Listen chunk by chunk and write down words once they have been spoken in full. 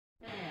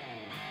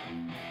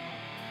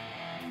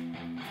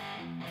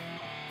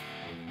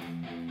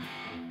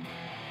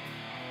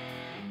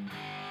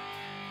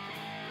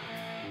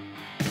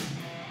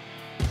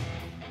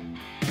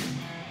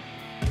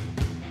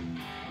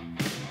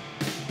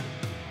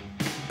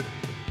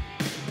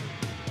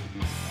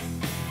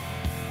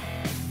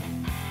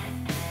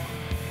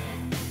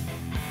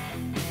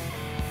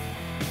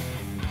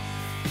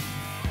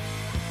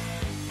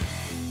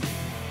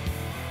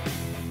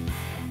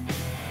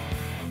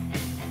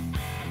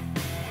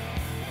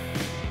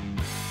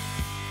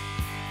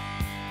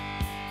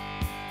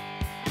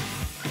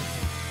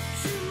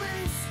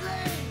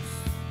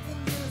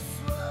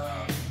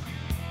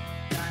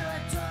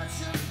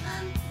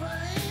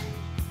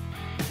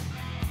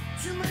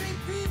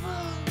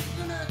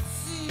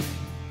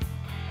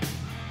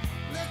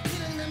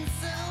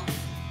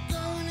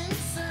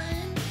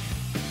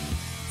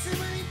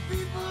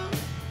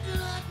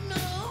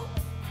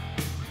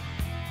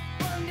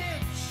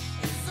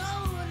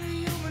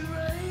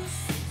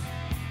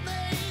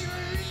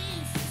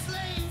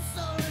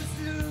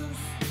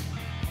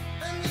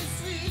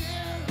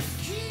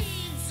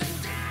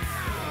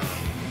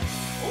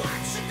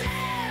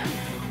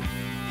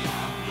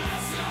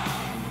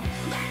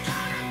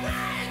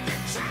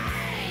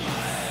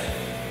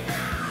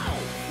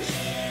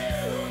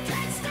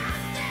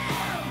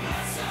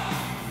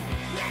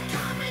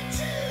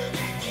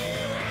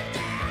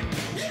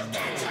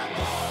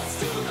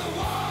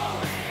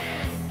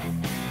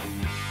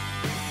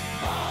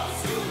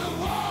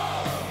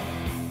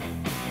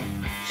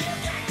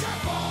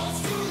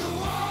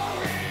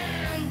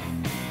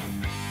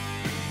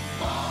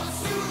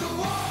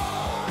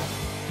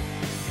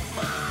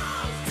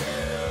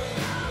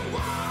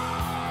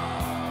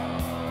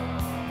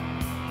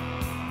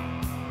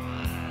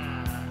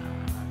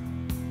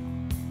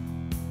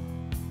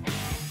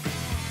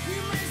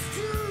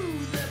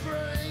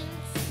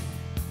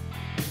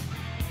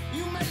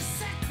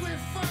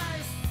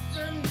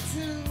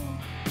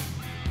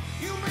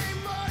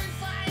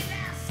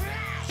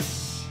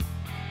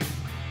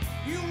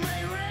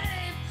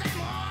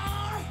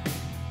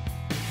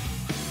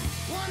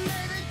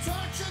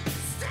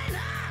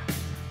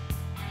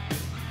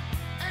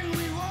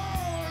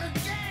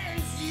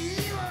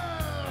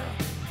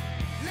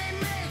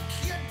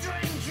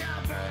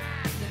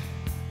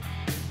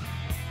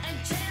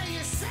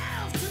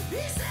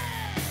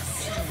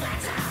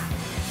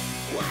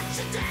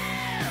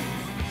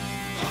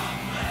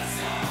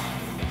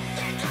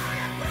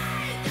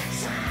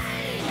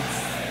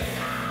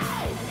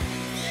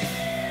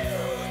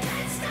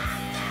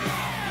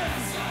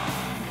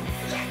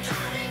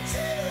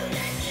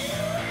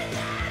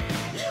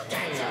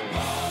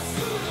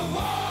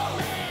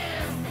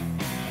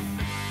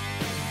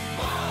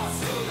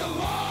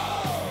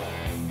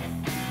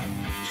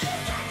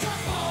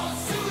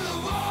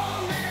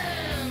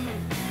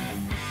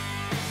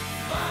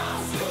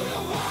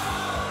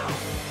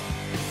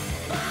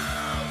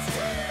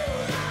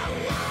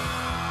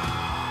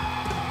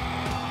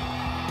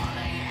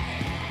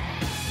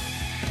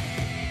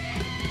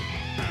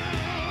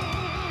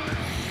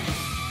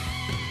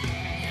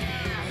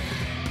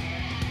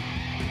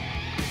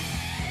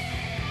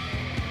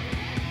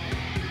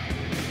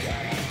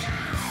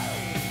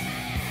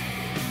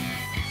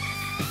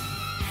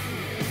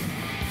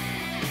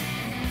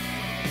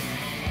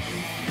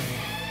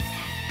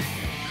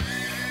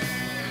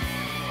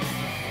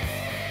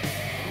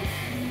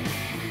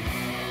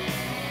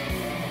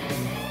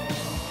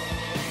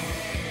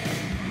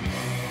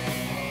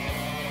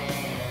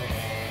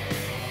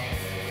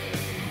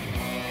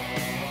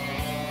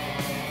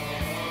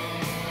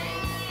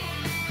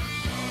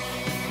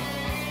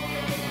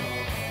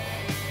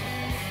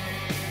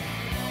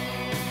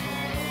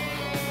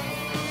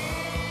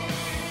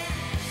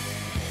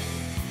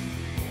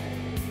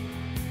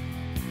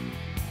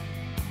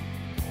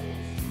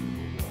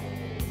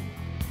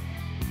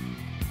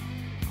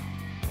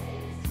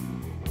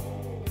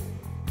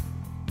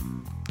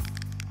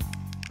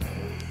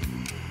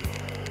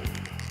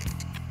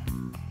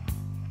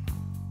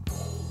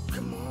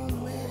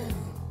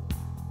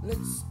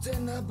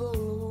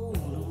all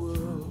over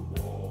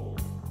the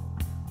world.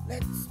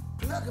 Let's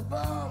plug a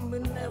bomb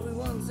in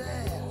everyone's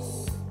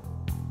ass.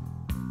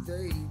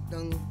 They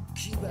don't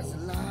keep us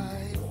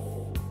alive.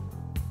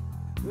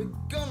 We're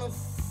gonna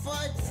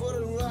fight for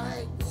the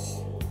right.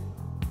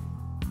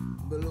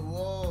 Build a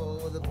wall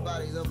with the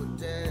bodies of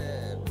the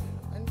dead.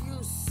 And you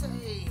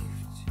saved.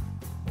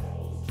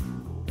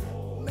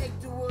 Make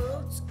the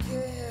world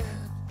scared.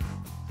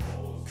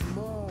 Come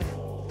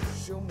on,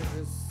 show me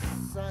the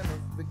sign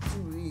of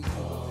victory.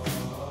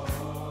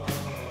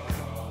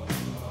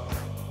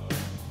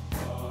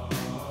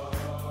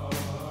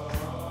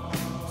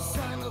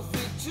 Sign of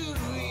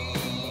victory.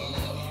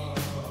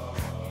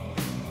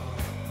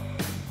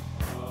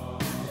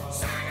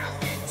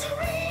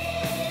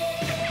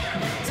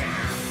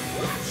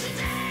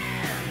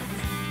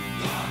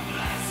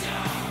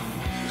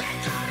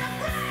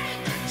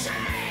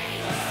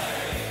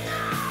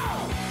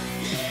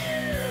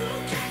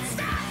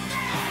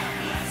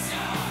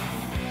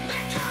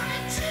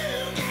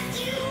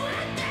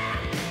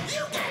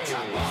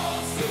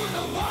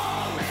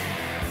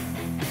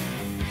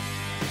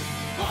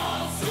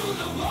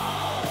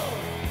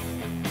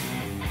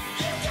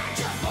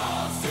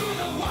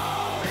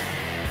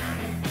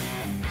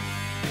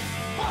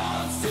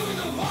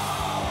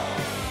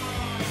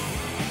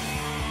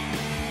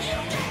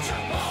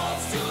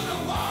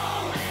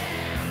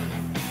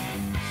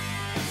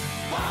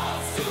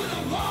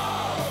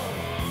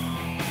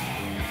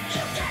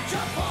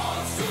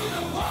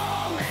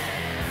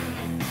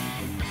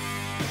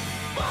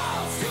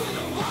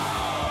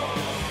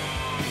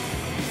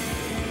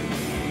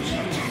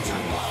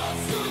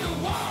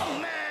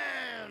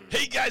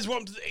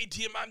 welcome to the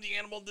ATM. I'm the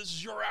Animal. This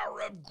is your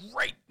hour of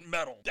great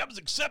metal. That was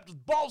Accept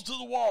with Balls to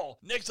the Wall.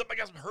 Next up, I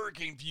got some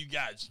Hurricane for you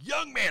guys.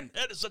 Young Man,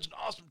 that is such an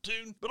awesome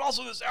tune. But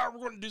also this hour, we're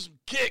going to do some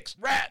Kicks,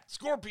 Rat,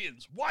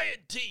 Scorpions,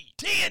 Y&T,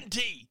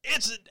 TNT.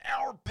 It's an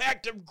hour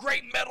packed of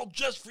great metal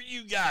just for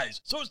you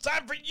guys. So it's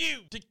time for you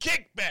to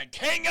kick back,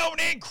 hang on,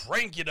 and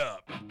crank it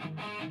up.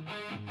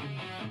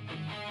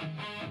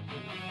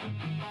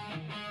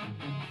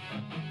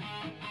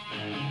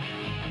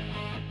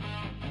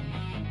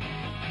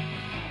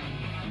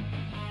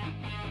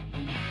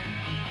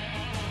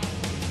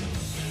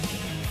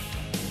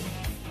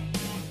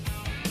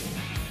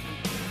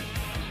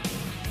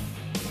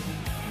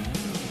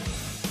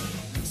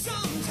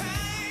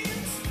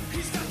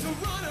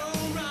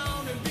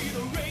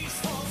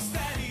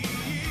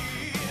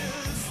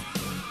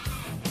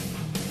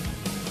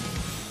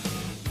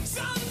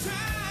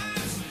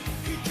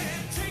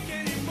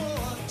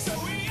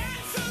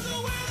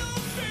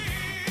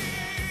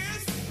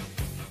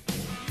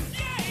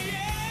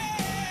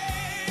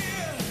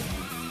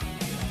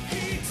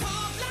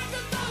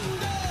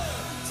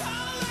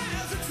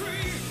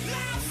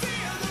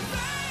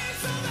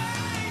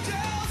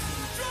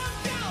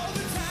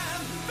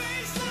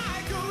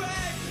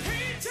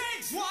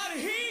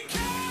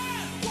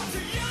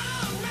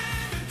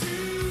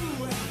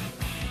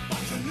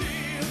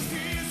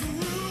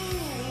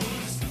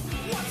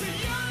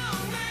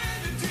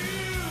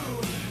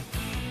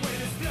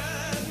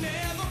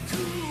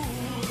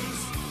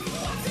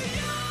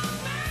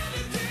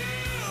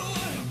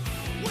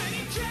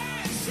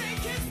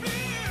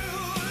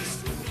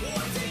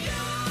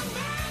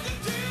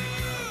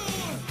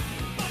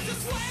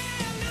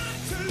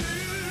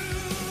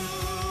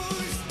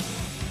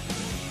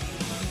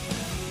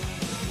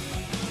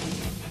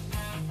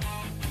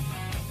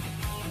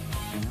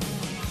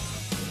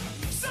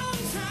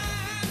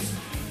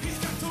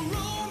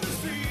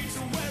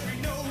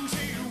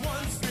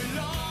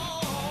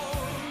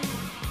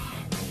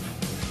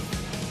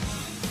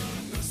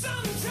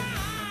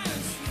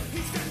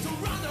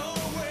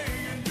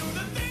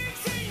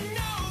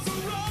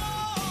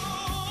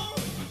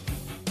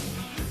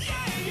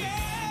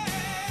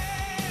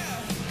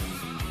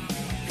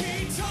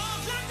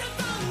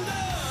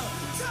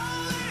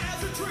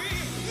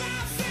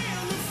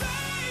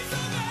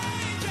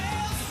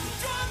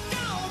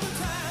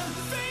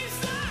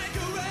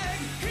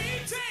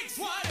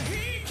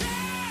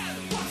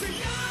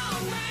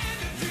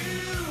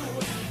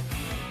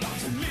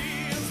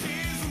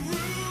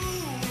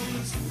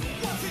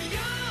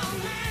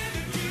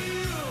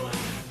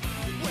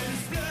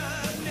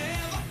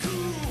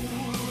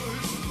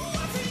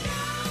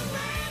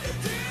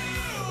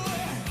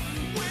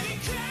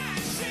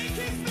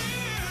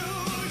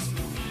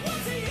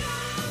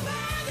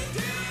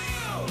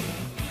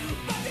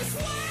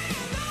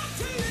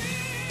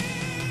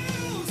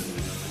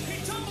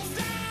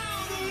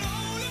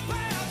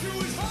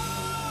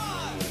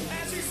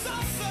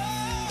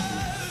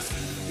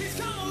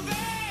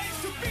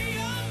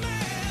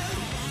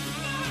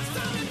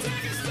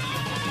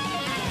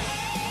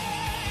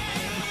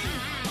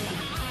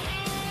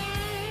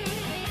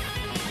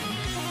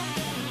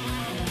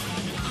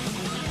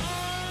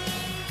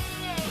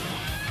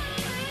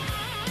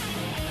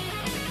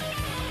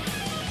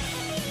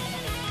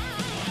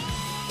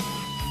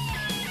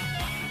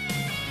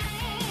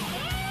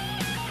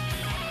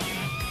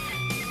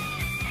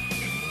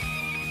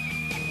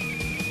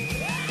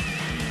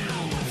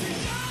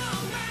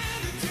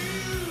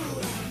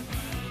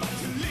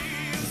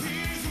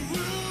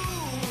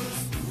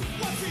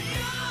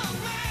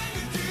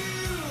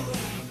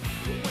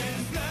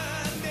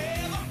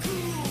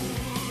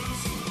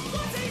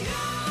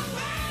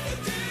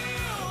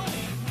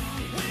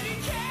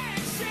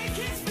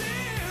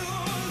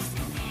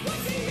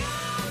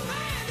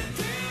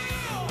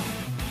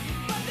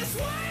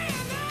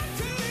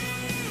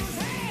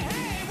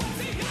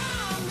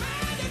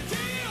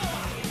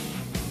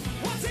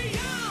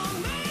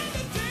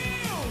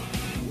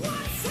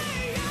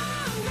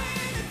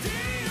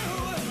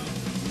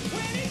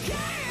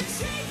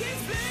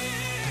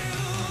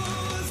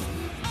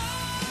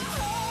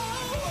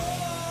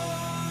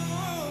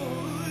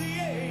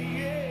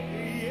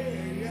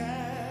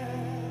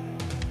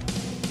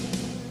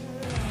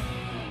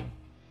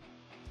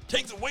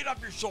 Take the weight off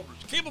your shoulders.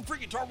 Cable Free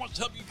Guitar wants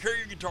to help you carry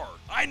your guitar.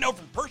 I know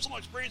from personal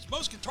experience,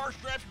 most guitar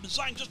straps are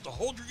designed just to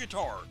hold your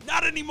guitar.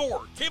 Not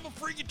anymore. Cable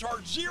Free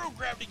Guitar's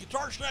zero-gravity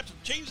guitar straps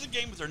have changed the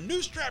game with their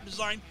new strap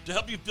design to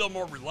help you feel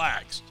more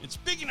relaxed. And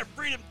speaking of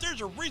freedom,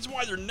 there's a reason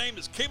why their name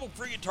is Cable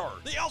Free Guitar.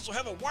 They also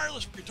have a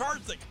wireless for guitars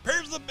that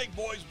compares to the big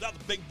boys without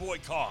the big boy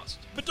cost.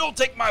 But don't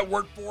take my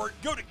word for it.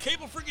 Go to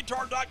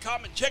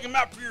cablefreeguitar.com and check them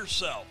out for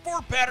yourself.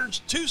 4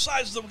 patterns, 2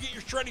 sizes that will get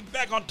your shredding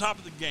back on top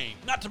of the game.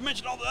 Not to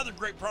mention all the other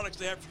great products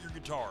they have for your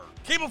guitar.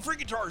 Cable Free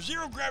Guitar,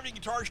 zero-gravity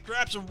guitar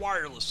straps, and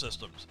wireless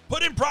systems.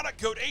 Put in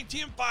product code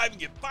ATM5 and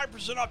get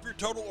 5% off your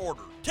total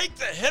order. Take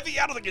the heavy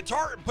out of the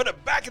guitar and put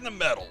it back in the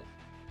metal.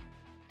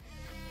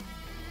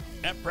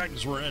 At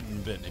Practice Where Ed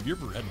Invent, have you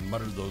ever had to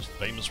mutter those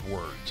famous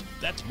words?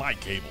 That's my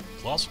cable.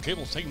 Colossal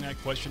Cable is taking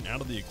that question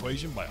out of the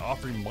equation by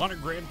offering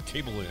monogrammed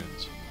cable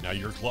ends. Now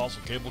your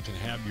Colossal Cable can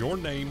have your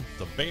name,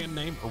 the band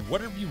name, or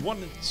whatever you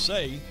want it to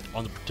say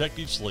on the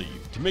protective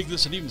sleeve. To make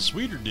this an even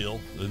sweeter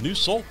deal, the new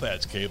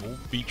Sulfats cable,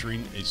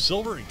 featuring a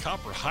silver and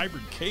copper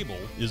hybrid cable,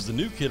 is the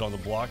new kid on the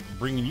block,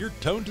 bringing your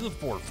tone to the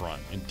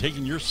forefront and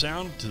taking your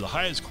sound to the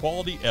highest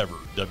quality ever.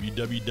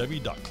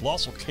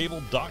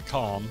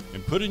 www.colossalcable.com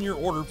and put in your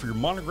order for your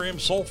monogram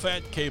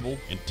Sulfat cable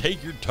and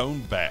take your tone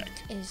back.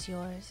 Is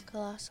yours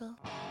colossal?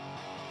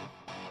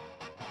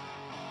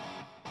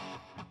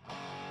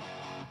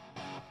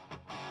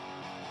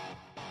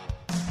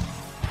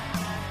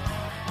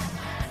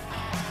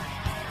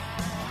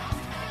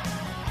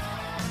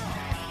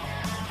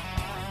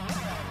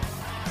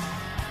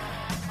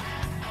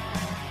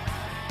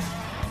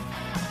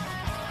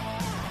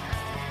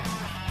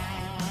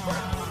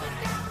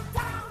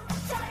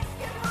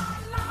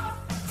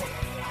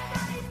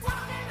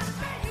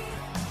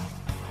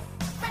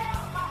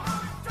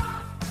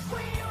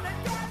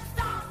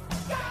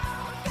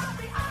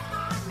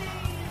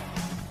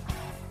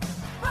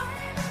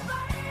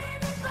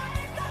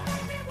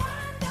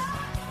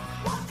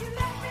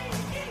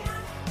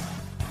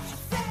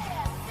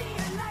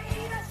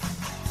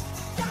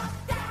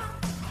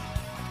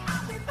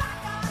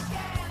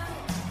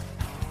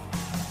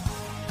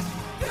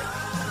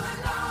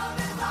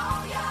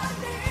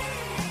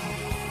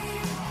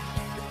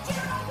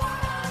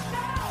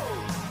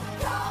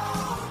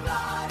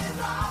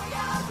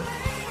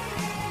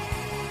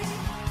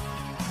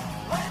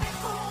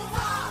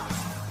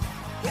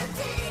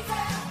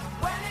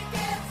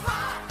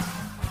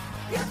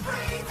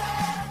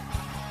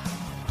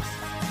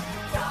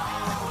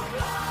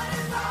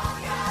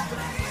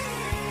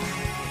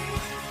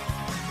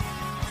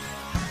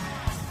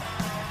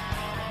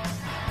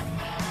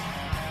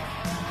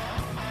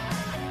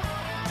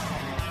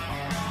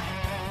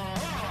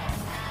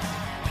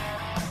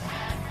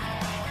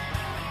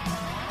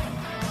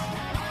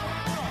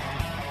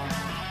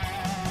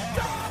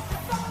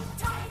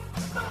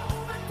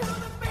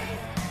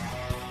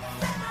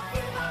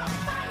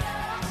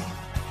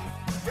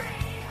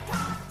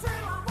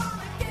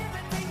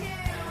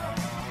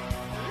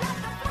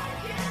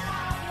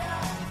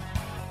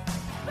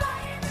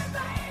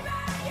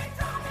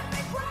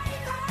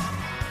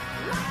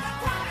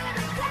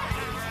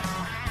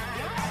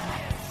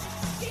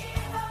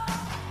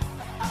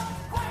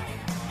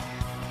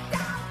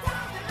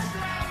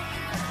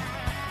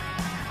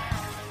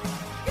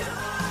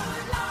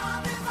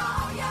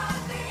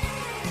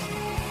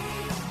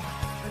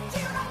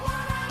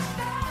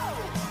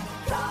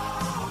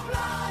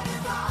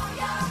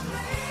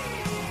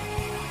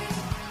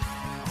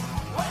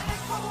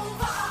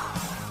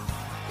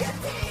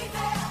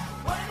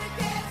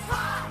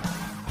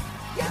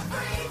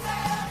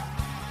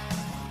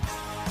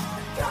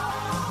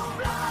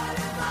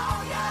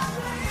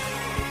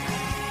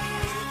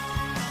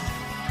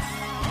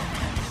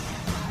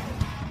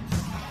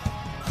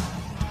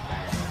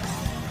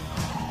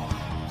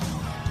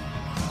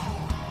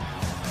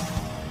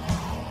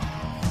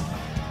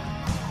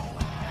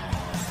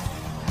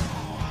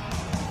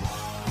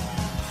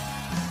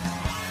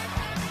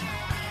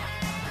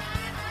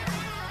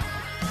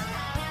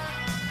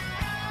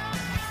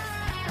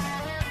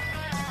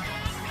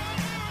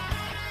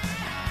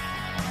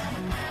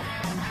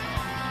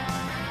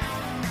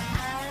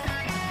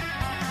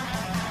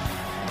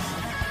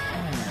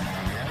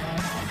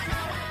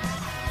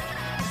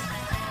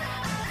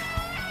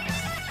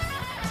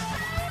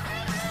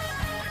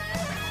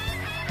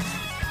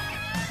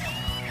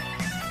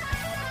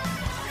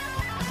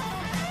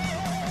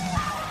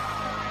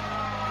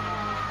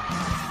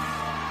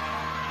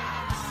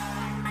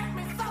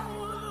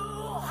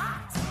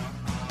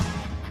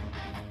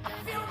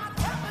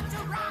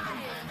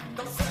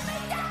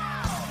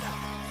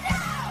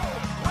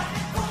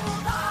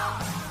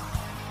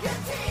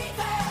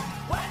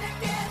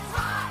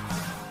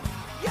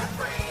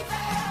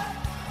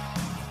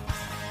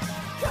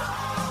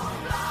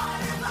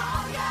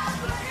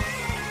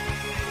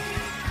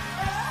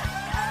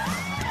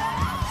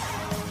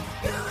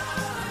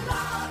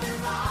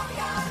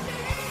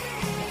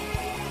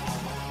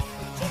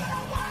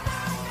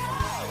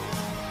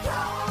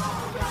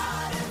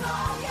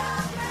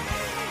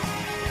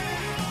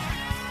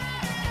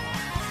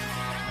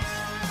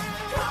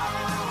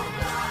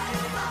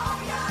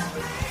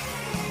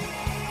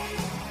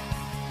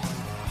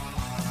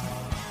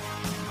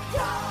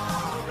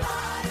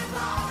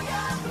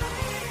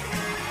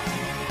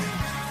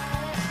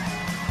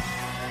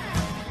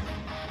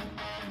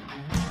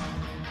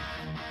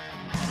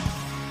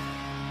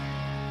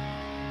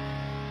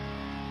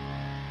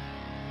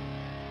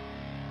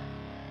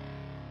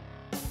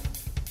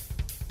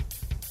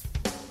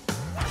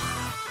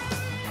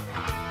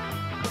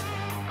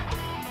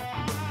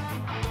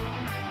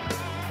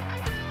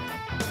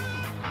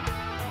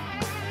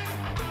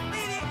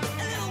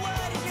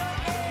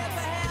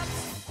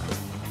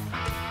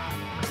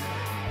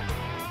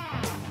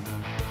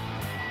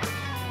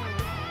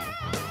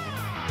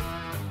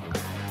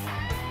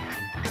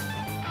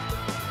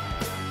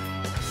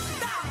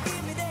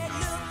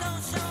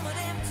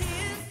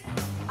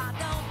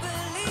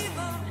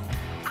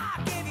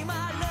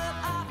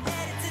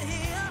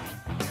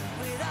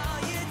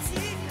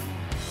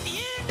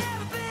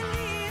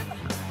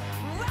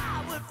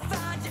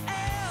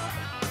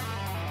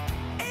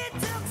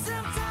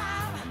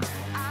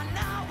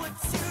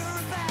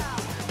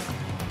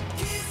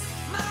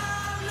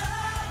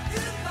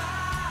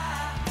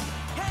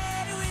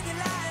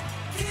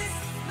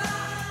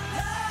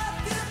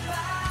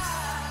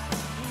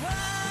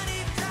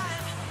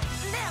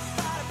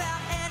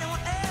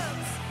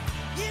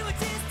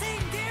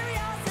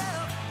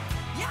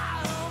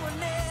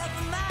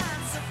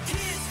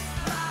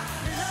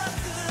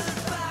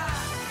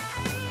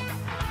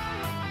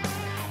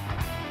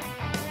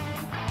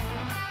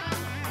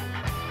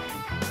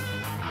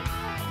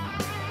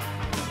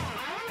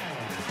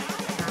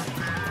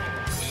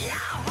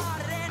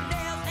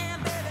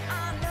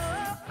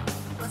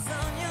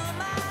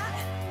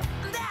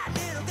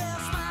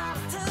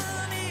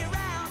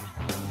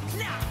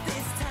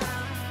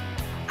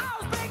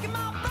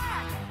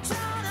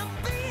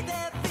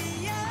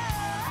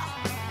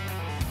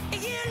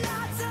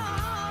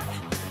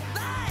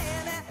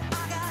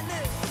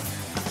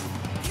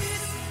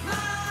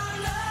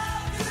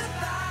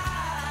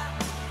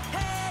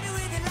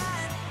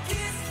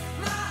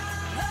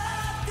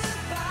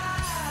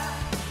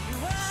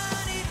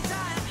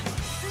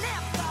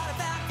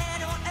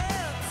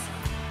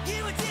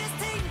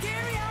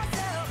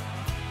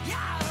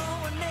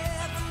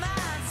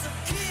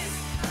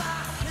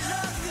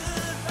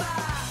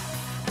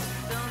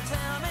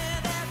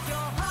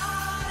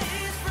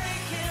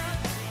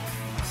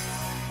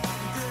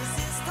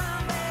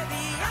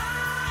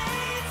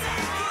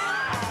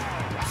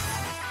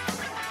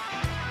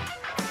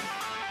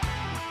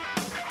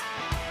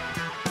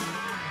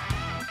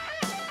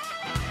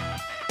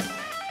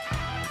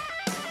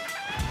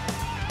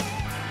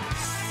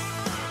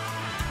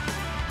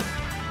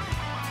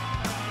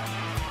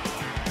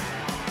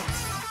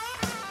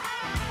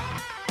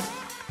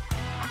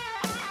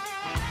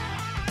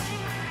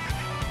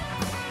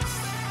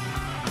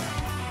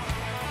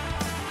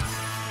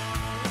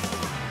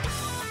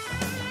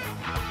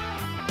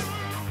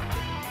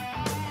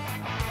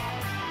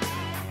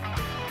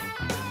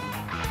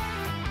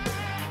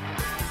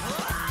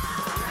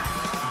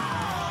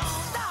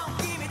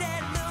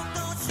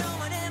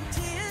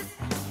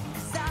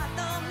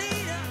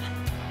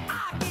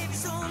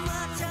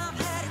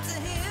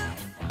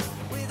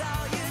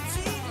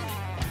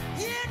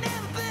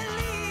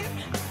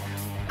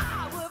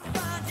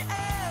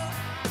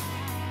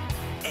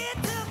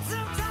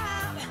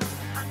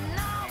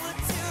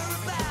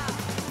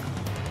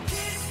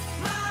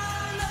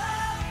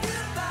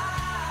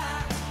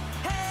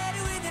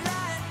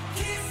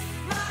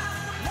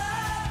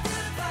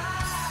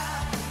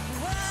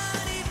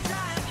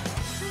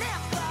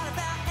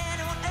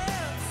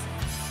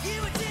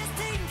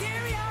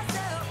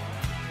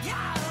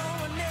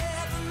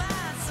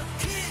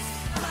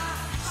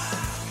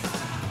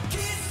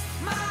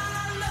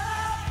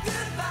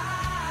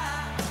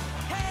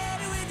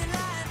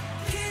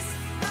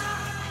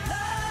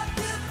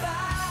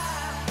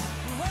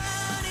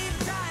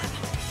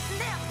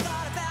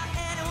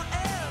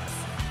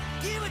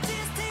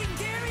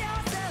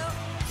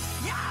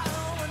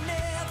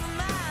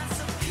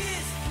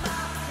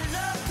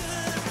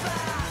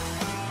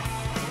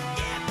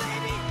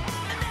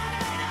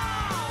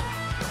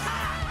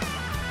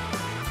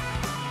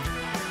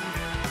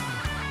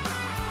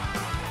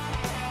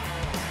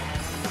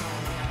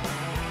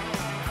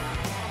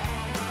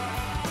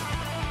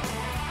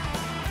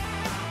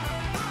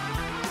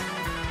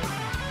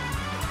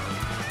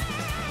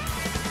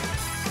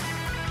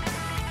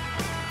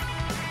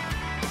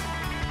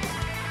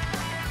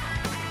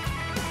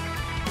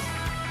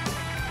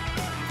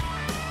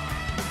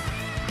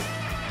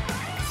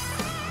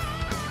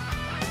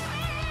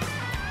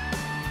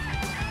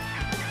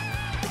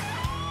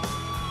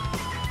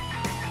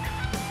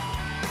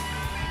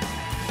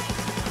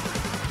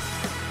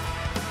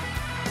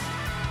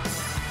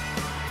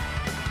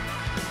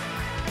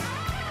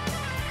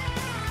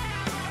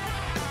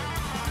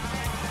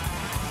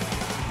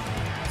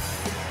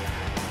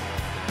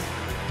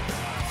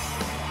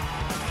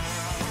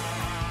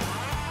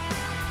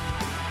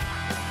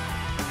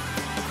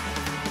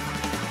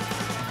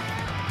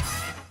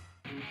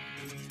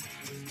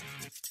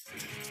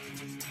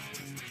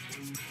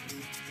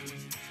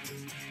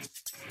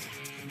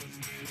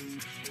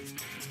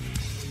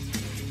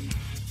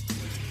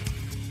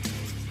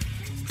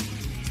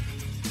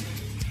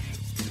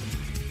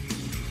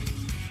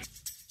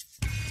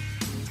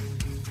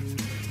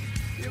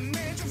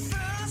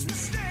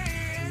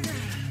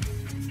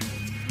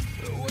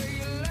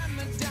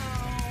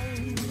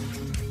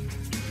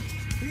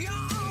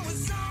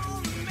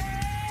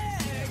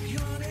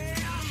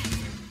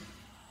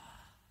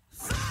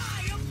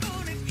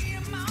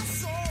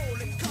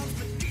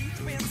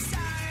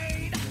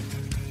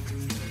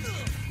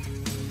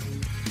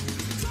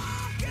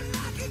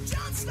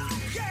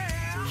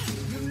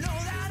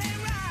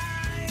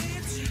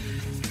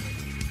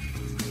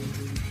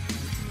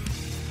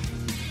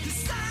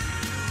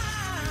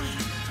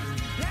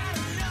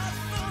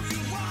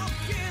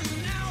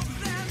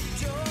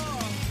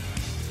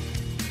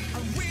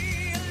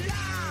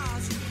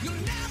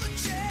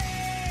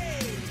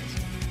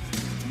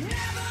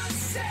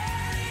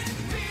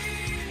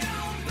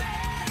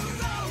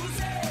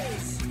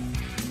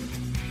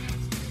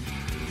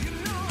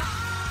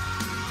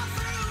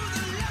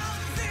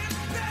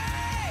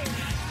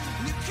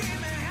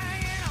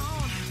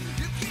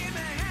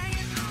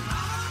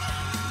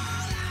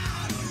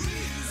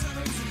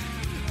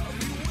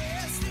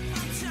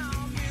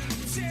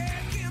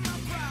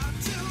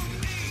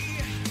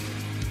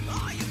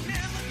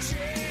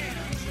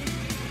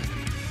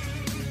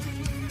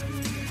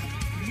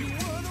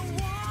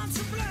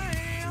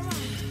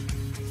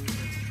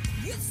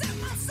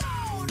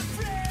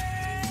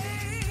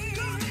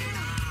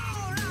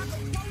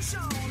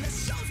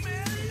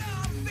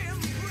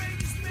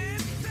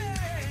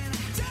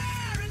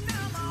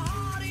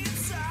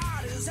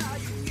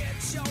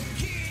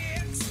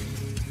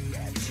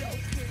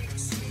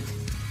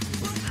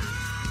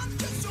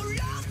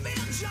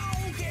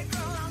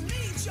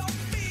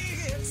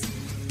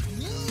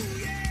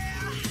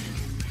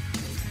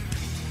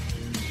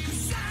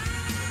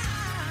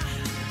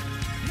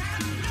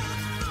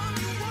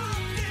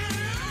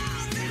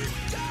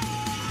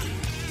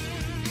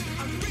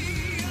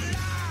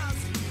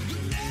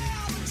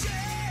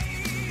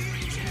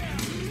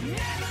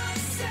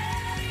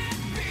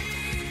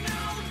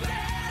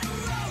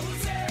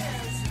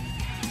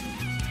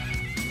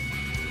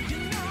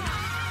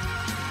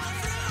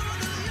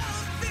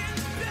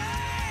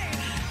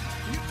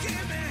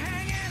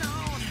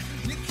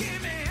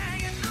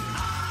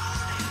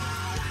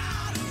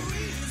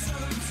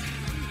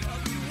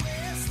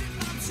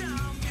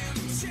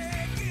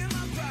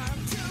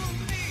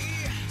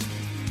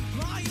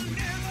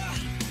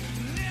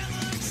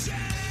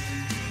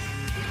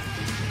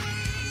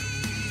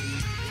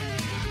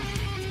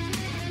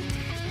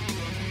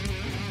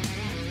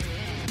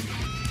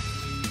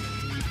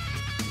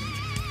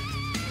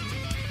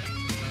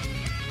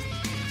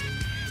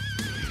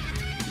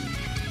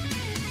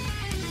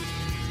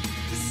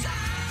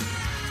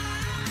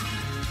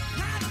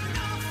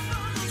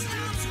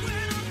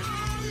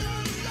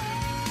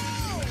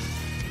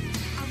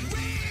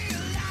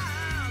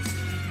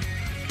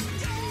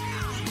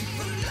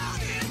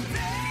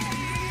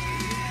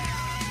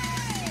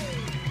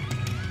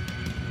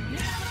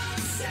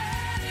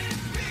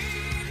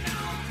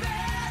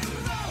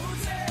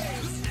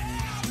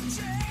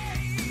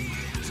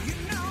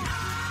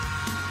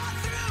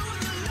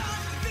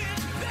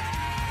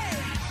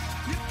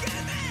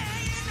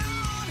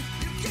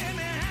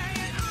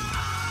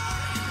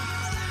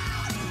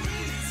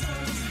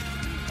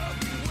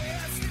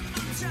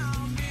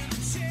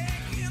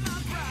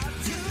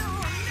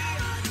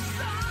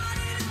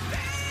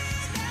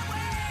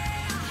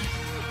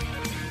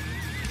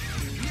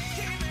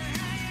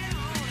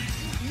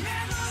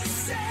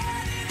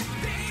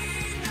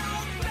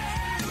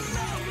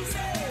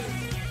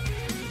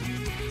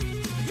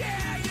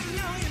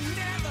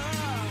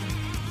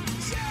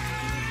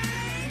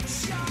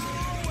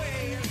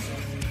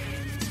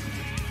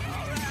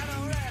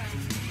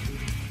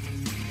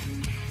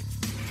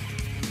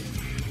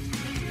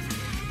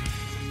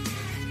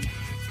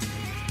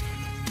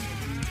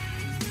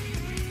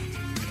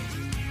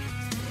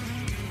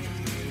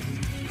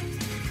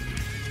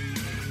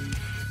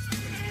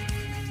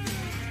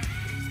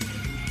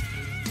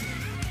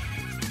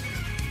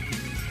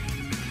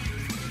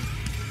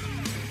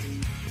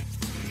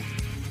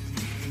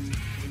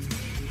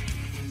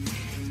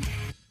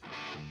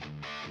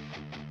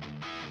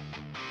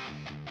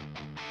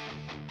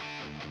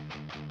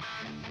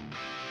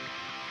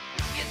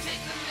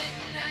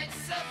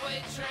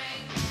 subway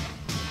train.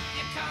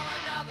 You call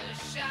another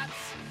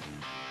shots.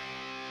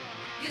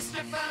 You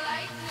strip a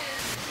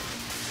lightning.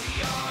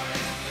 You're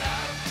in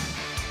love.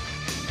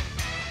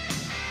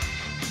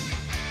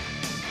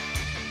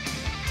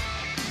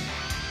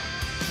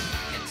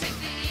 You take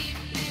the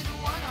evening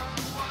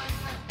one-on-one.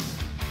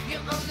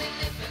 You're only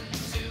living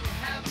to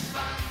have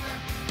fun.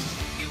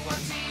 You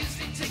want to use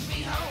me, take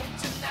me home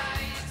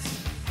tonight.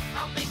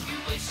 I'll make you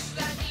wish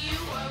that you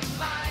were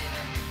mine.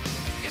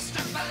 You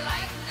struck by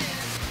lightning.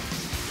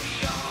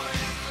 You're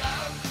in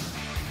love.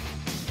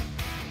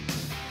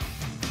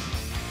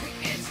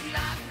 It's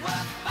not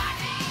worth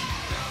fighting.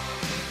 You're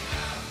in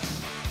love.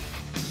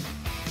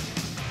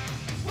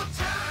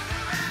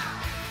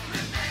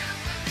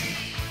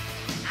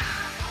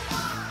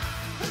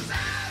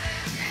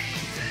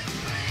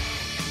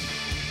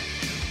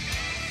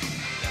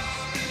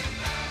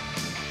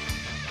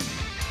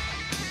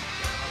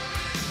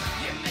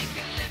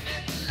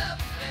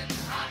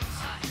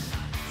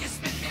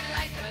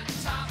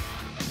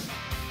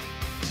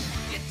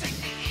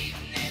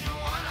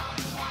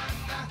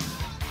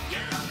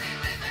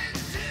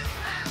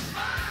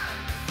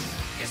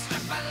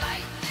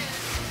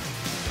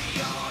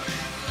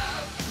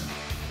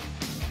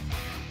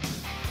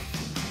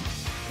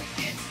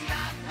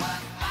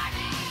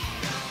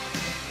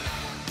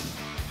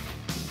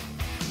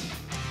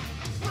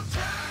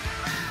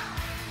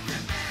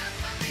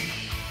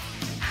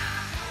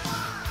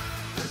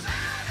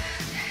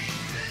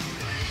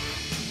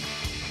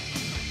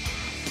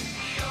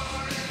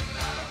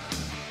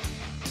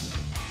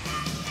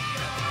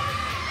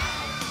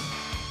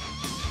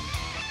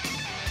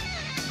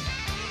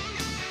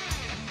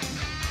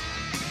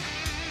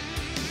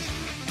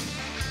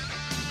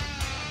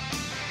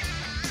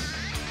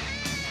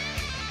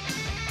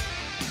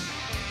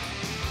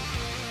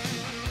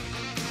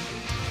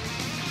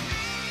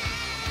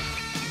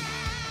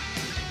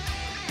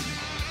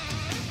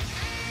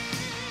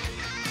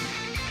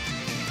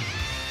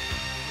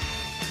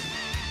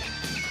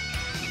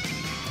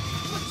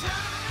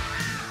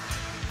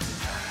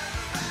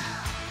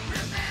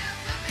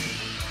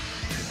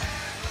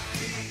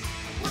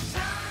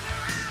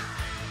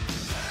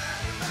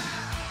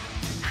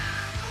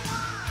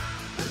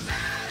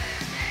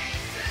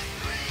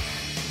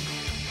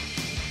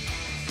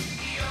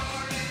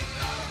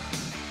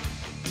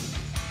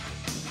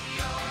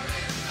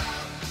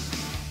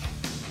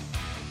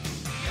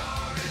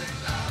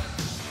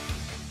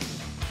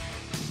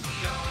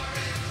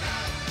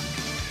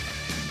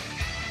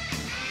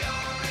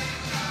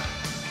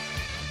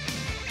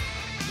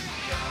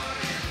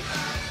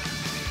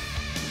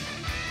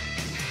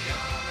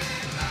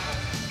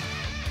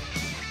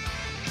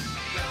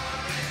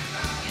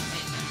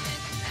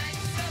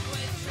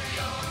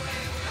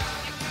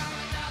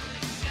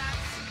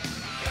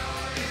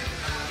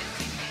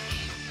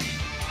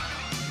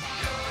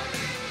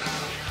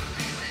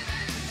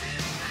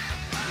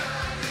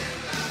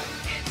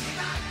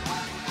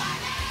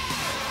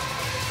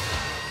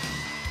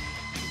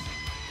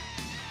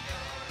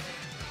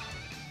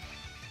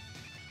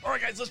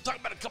 right, guys, let's talk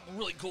about a couple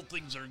really cool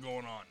things that are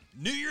going on.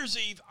 New Year's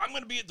Eve, I'm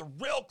going to be at the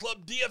Rail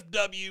Club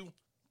DFW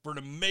for an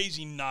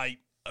amazing night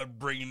of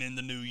bringing in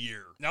the new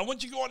year. Now,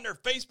 once you go on their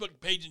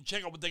Facebook page and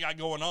check out what they got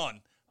going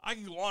on, I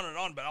can go on and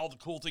on about all the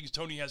cool things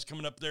Tony has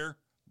coming up there,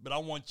 but I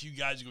want you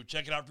guys to go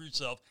check it out for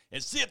yourself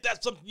and see if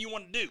that's something you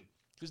want to do.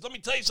 Because let me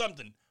tell you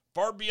something,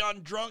 Far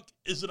Beyond Drunk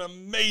is an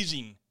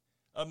amazing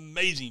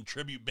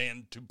tribute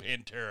band to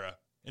Pantera.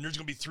 And there's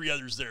going to be 3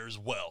 others there as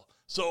well.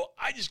 So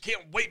I just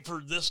can't wait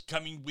for this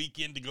coming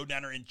weekend to go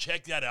down there and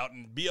check that out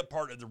and be a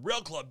part of the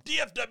Rail Club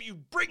DFW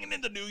bringing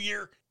in the new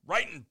year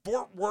right in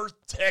Fort Worth,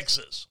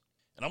 Texas.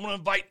 And I'm going to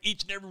invite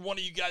each and every one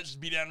of you guys to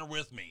be down there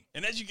with me.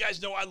 And as you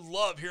guys know, I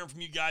love hearing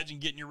from you guys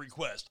and getting your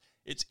requests.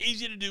 It's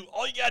easy to do.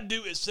 All you got to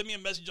do is send me a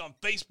message on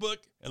Facebook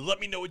and let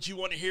me know what you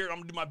want to hear. I'm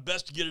going to do my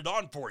best to get it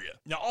on for you.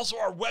 Now, also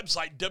our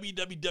website,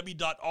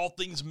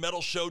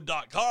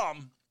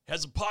 www.allthingsmetalshow.com,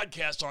 has a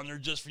podcast on there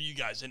just for you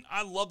guys. And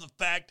I love the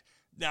fact,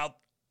 now,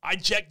 I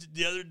checked it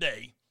the other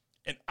day,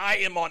 and I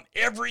am on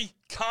every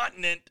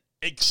continent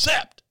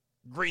except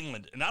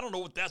Greenland. And I don't know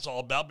what that's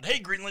all about, but hey,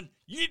 Greenland,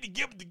 you need to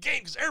get with the game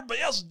because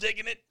everybody else is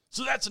digging it.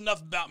 So that's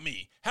enough about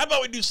me. How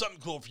about we do something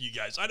cool for you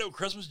guys? I know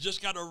Christmas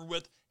just got over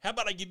with. How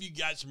about I give you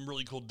guys some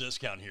really cool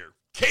discount here?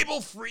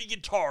 Cable Free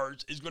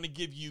Guitars is going to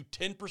give you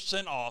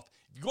 10% off.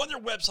 If you go on their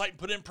website and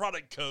put in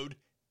product code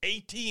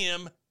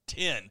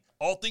ATM10,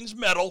 all things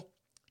metal,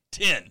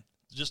 10.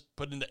 Just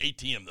put in the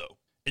ATM though.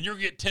 And you're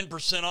going to get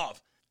 10%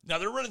 off. Now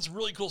they're running some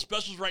really cool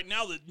specials right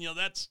now that,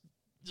 that's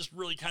just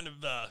really kind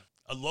of a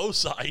low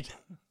side,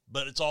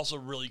 but it's also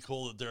really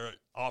cool that they're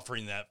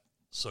offering that.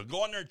 So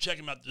go on there and check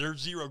them out. Their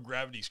zero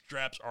gravity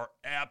straps are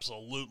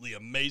absolutely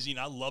amazing.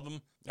 I love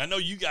them. I know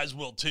you guys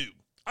will too.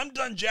 I'm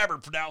done jabbering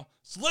for now,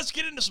 so let's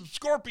get into some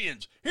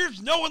Scorpions.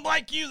 Here's No One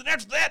Like You, and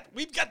after that,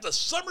 we've got the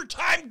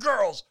Summertime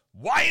Girls,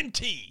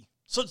 Y&T.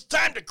 So it's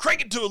time to crank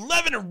it to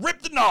 11 and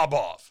rip the knob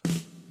off.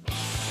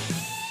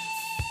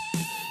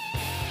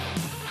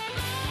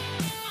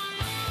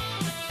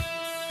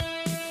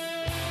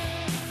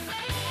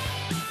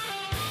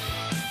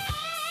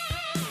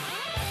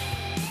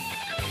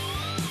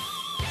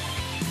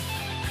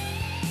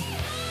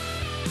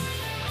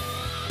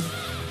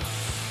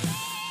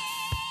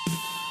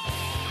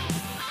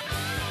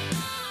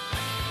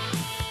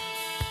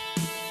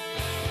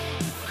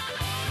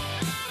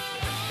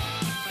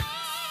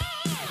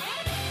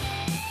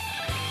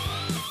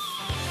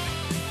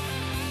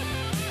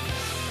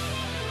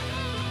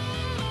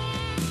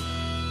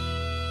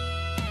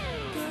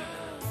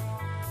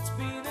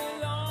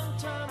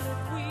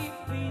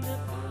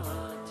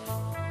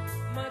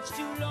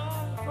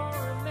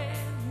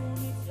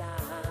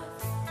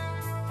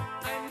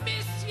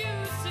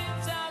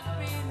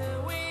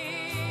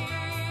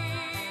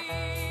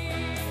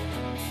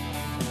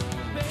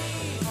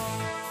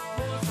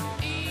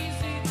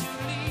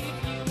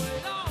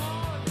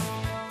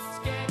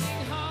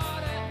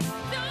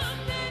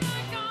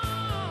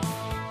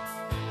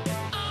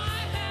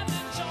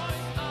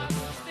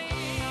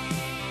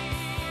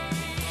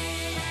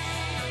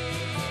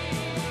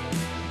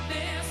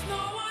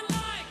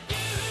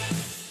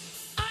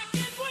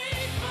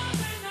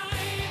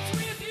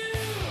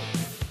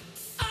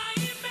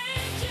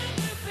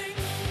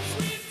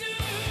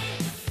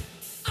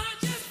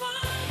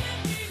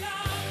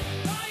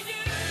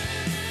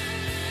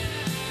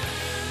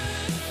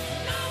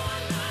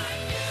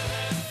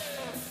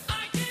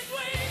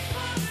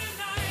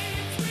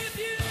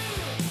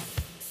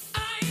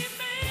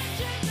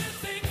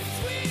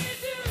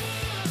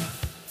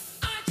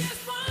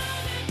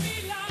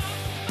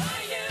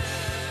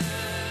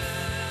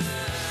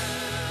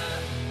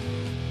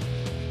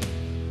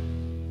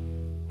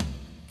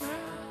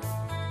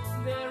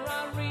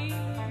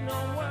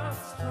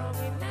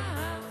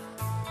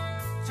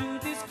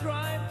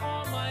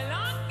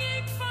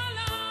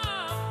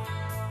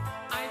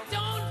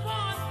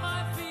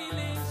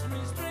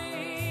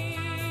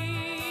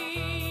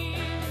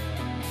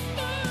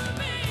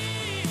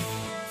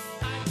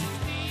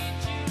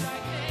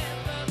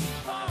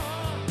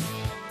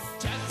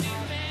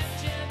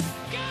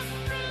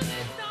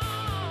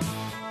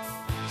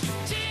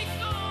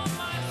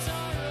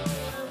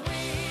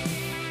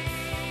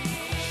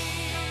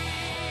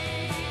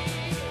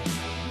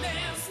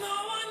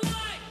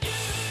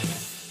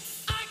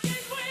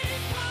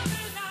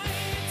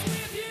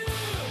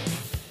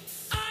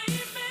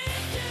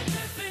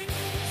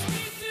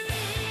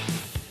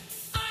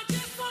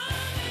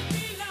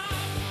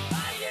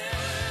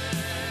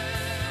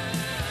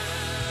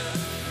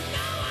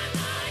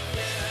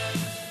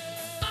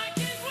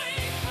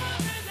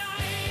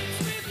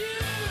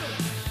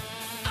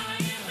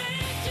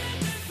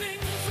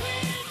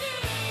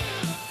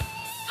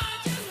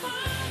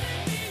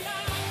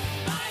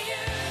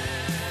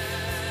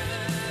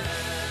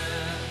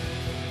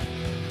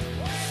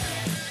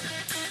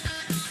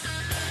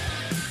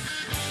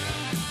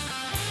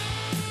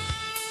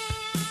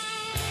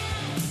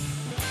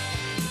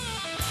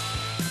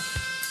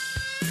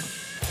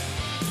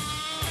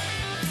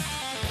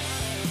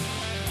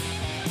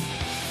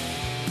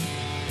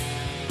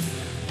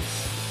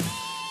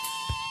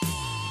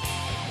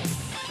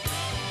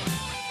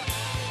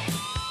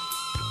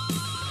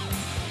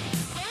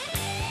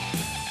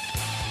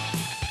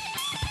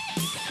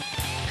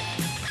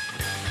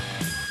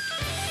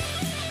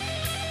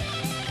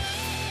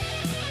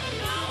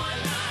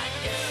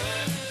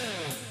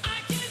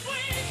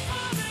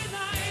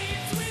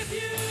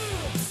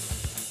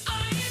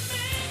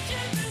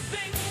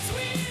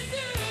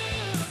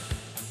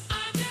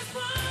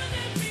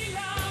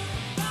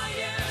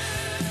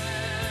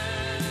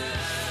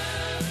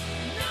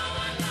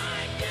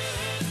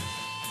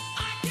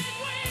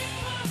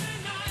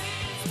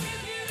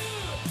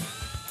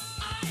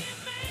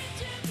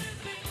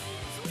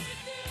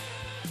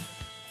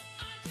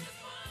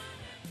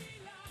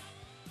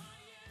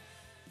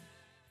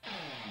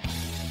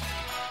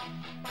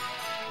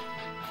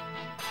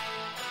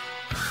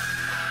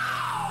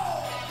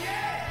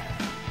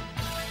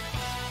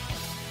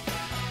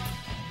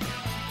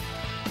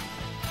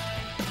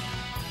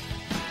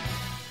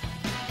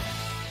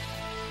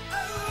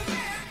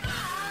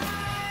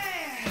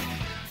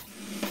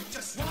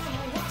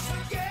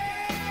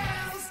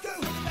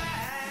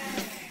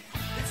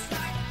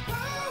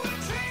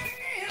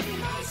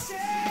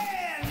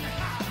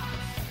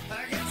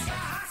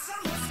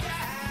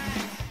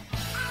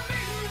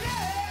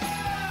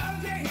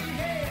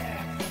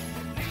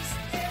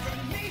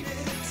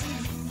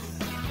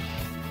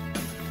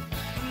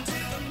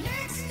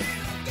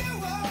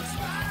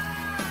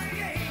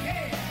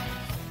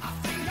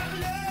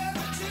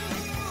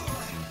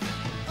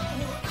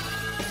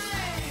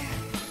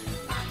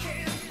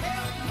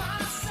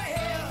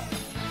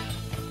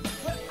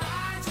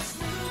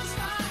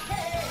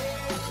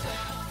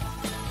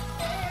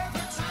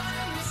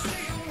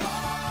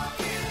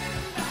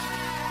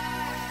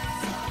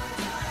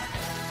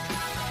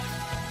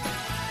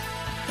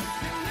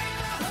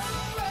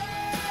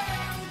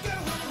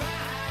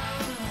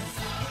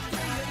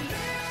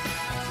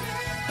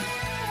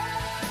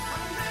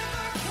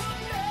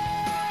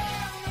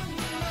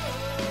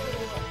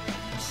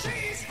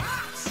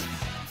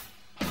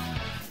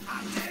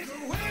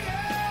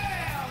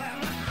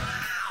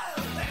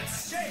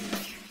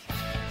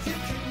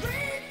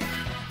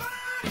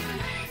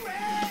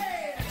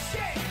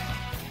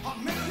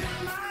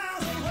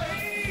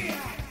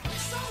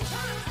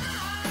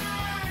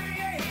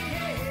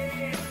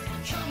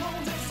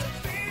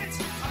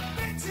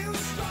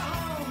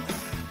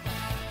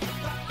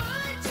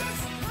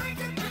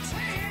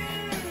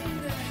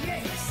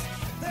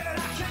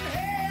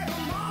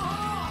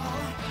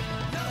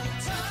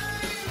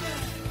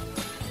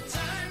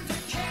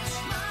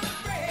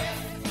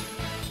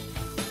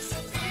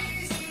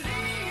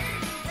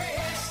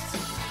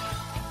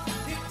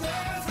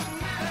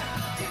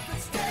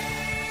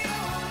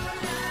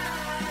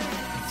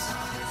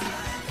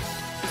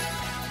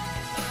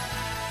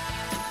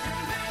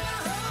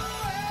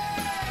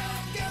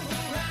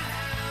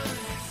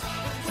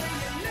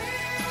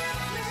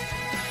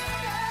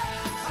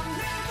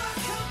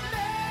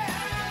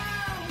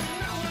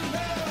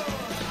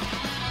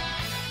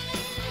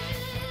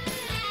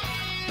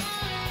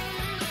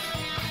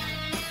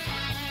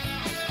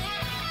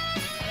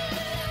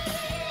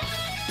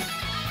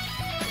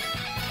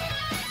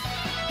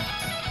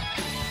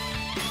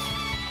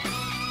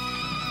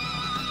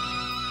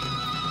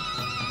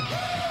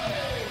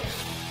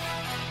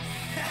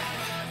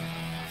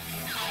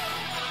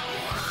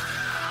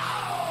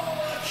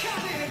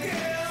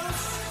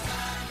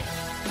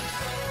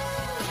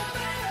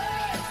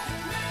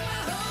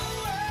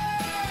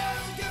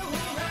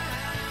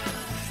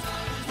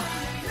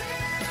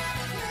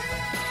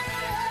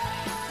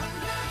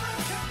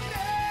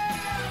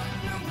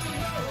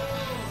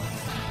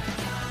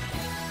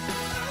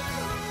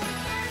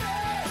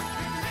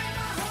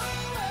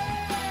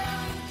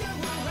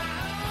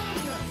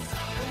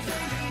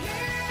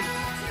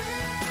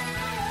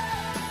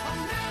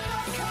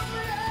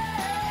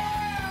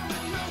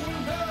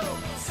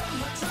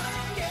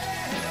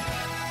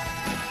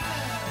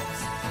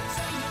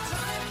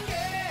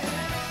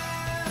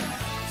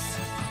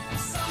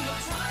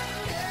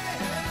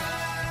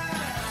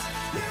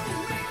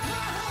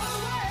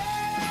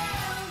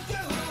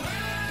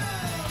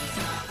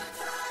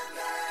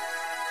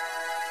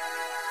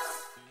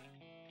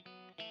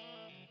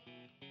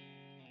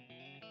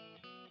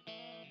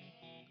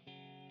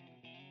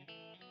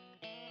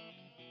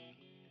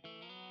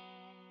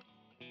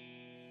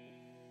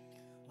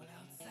 Well,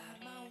 outside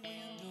my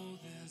window,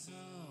 there's a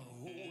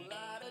whole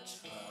lot of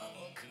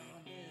trouble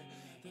coming.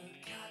 The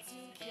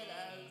cartoon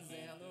killers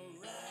and the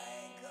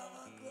rank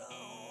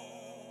overgrown.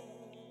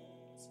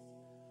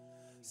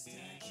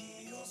 Stack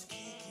heels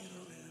kicking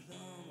a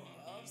rhythm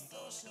of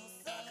social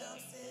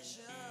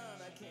circumcision.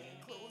 I can't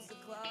close the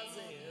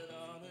closet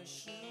on a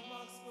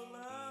shoebox full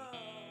of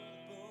bones.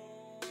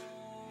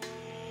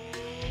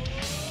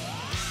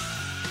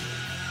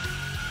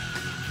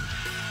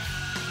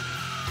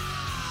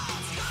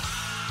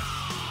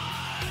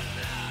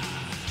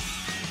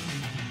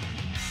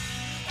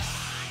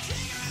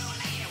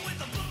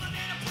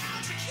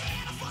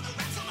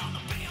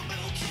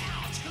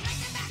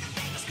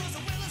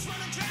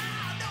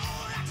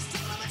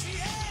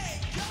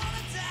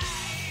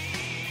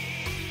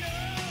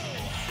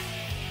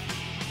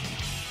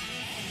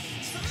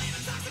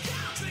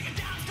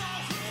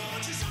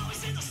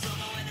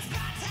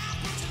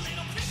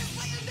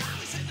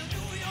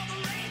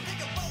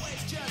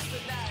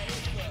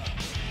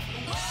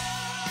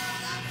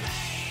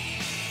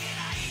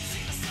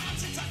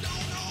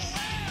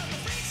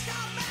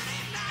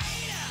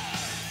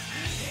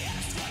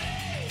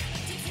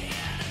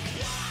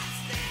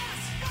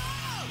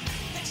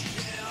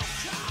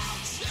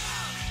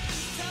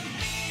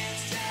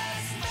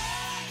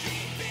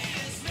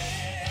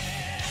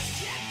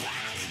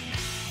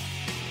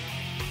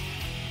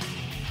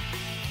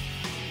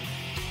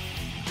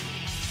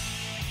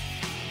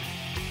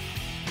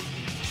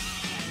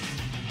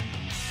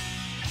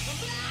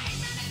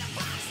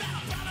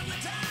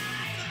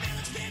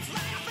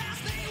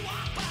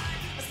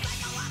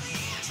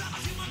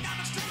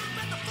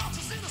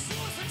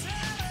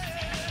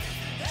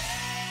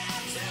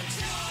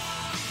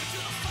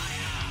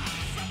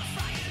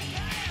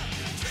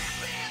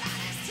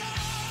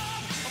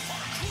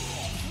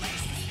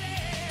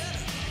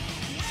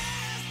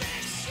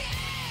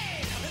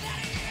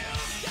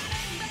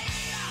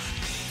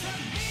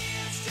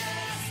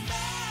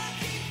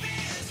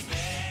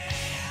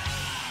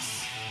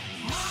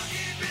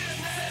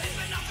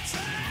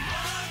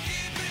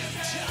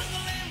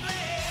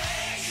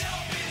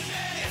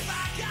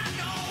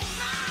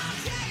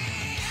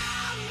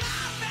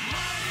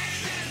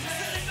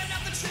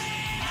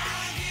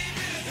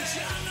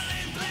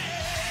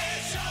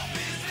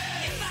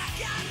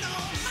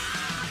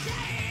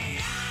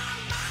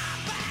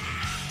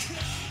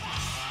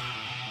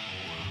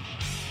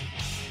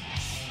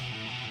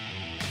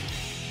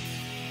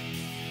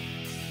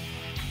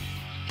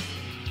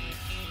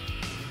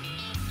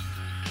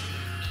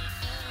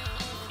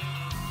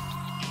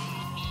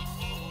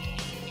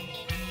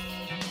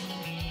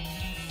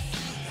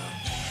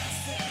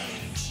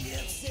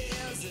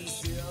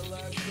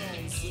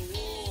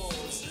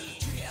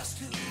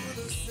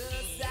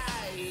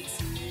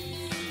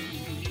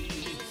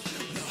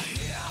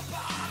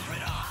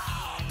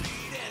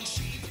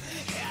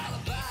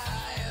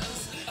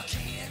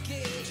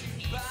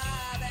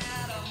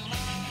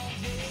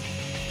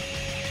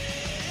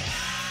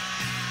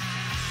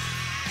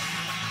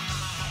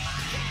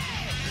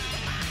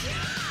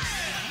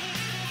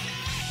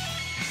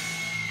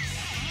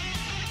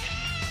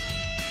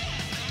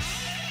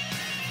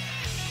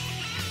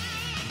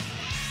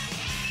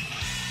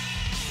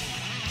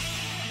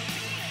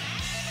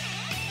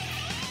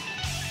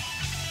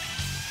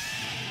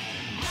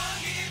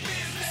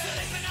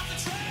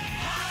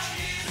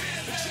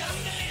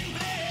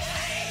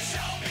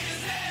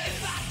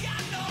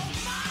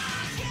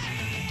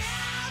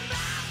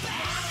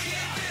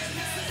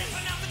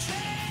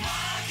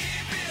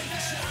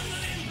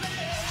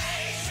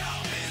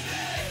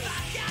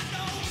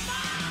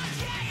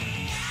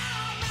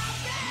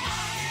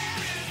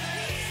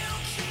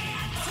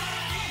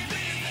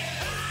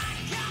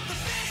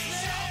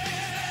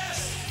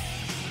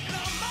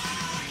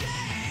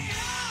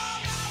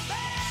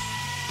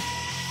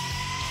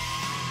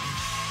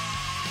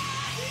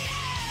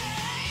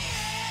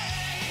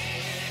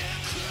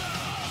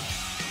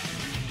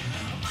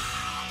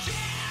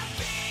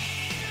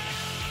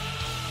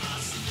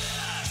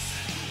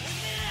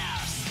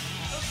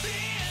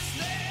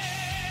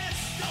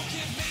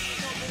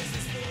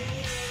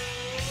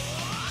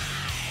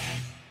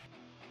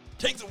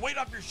 Take the weight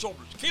off your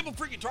shoulders. Cable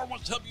Free Guitar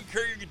wants to help you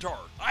carry your guitar.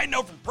 I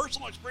know from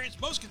personal experience,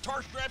 most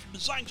guitar straps are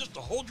designed just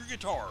to hold your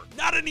guitar.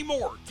 Not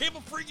anymore.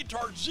 Cable Free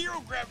Guitar's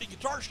zero gravity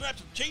guitar straps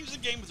have changed the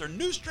game with their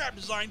new strap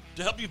design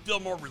to help you feel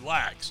more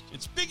relaxed.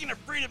 And speaking of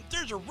freedom,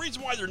 there's a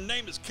reason why their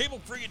name is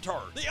Cable Free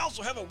Guitar. They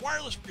also have a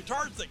wireless for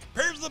guitars that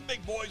compares to the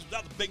big boys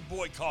without the big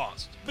boy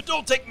cost. But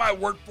don't take my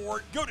word for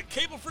it. Go to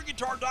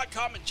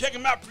cablefreeguitar.com and check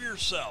them out for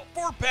yourself.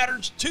 4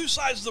 patterns, 2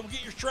 sizes that will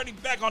get your shredding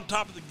back on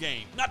top of the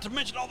game. Not to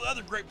mention all the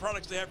other great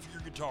products they have for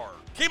your guitar.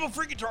 Cable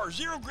Free Guitar,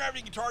 zero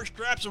gravity guitar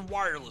straps and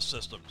wireless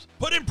systems.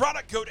 Put in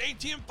product code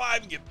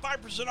ATM5 and get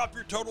 5% off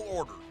your total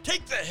order.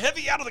 Take the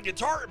heavy out of the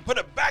guitar and put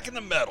it back in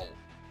the metal.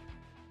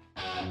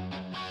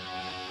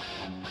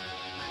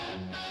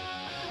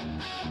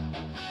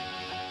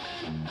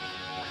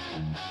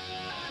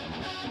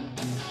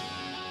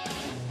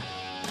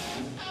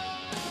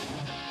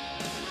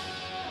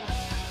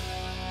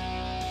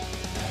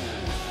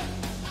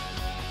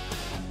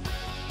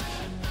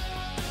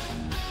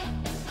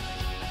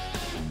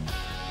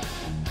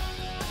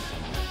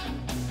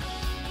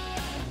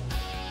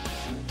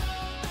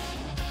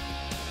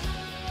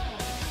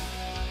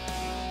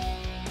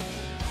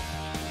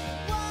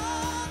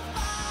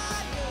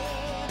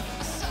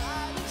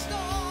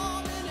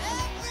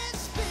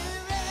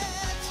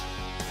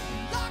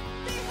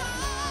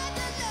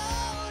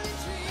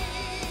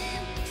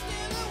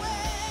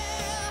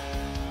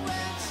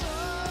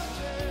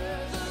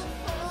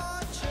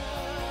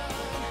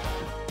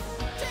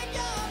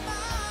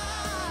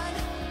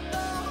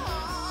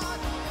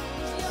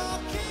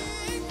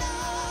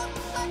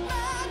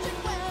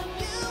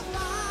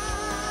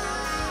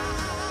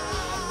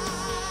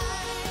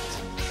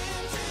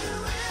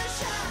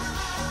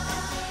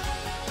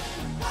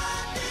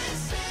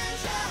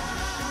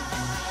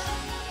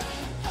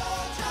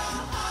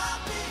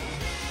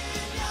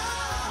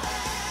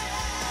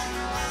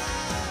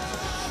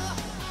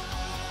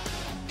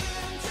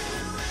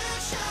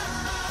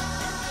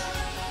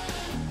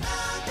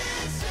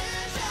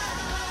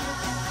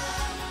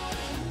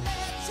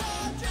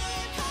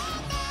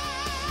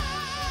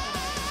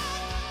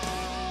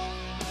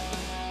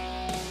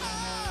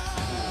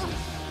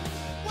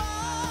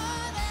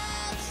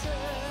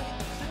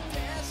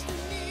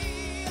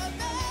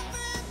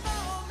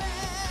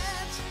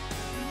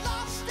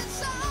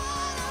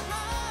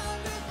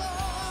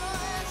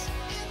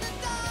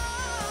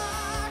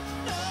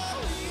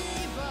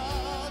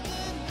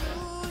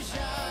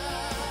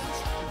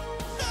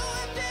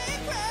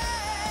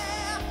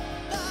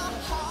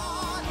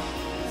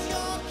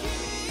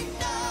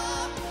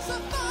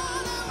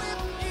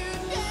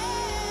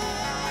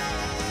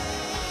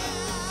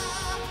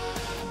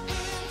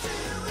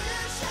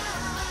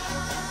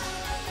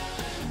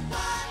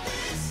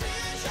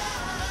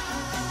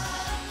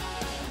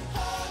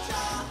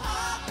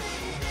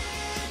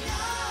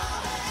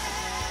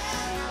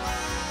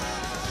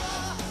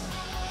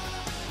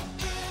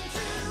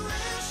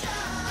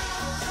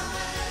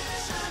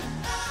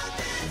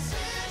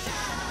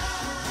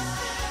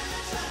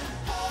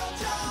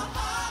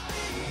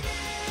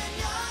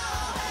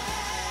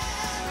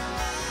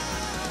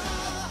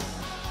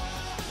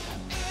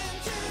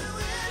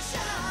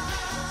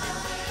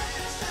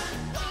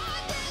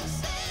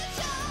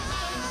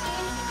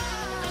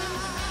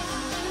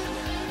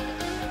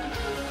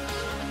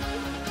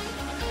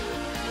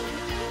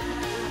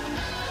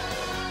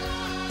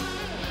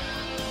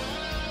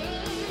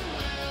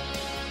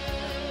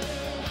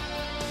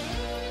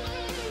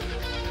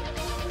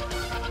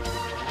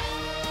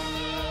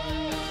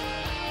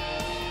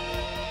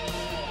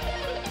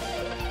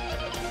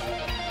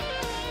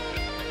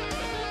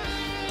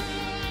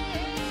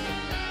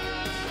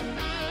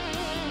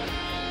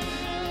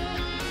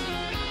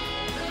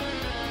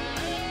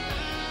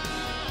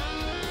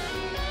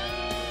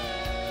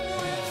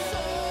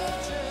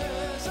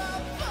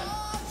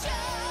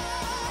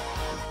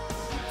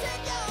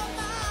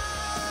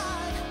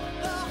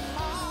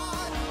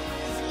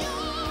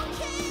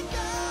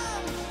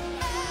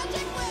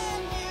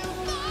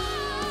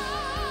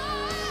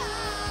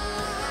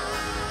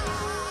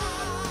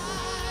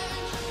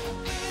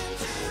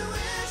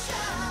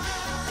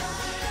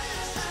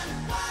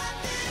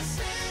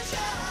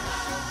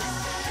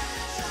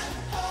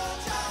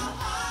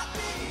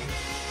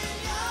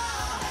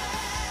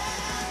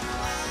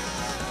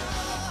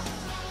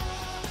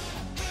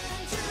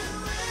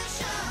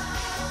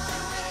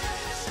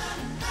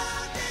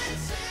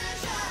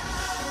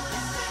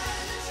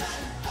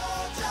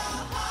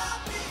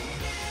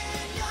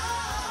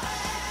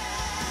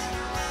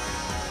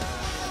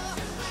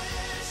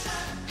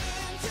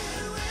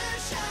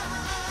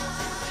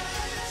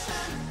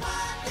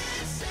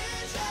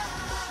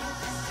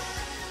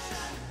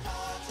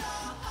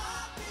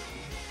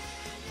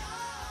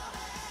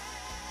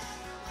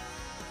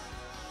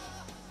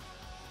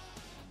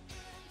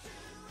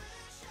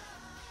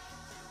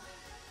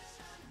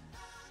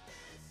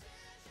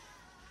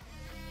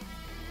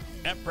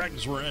 At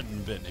practice, we're at an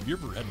event. Have you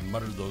ever had to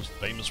mutter those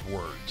famous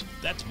words?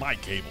 That's my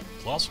cable.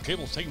 Colossal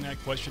Cable is taking that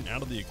question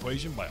out of the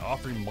equation by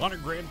offering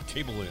monogrammed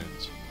cable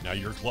ends. Now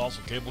your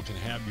Colossal Cable can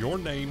have your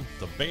name,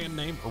 the band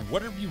name, or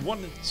whatever you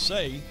want it to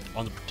say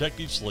on the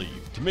protective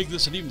sleeve. To make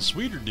this an even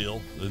sweeter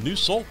deal, the new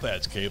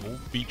Sulfats cable,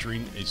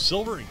 featuring a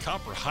silver and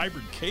copper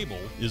hybrid cable,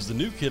 is the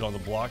new kid on the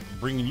block,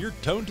 bringing your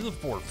tone to the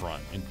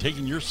forefront and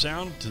taking your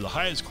sound to the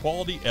highest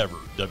quality ever.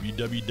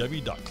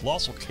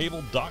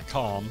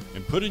 www.colossalcable.com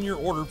and put in your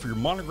order for your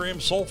monogram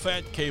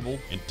Sulfat cable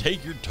and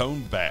take your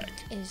tone back.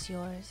 Is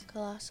yours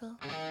Colossal?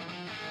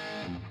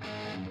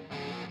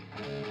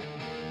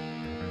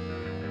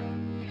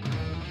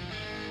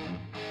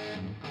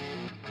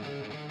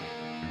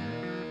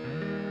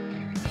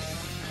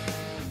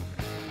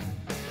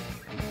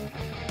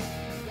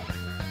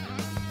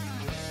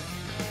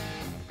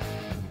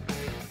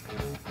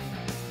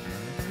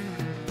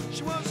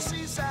 She was a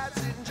seaside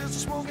sitting,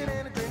 just smoking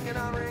and a drinking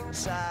on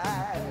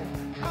ringside,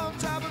 on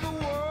top of the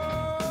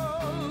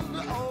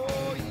world,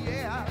 oh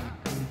yeah.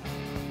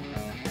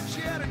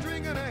 She had a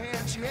drink in her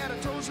hand, she had her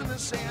toes in the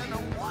sand,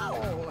 oh wow,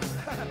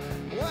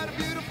 what a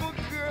beautiful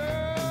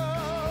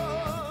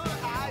girl,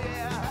 ah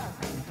yeah.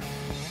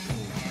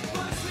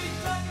 One sweet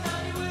talking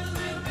honey with a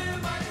little bit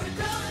of money,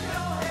 telling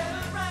your head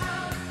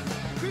around.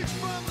 Creature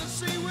from the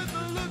sea with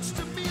the looks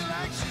to me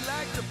like she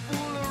liked to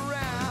fool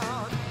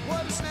around.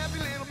 What a snappy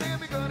little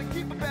baby, gonna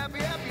keep her happy,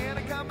 happy and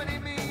accompany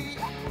me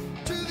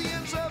to the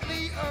ends of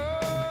the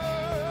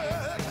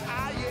earth.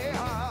 Ah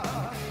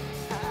yeah.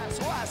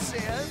 So I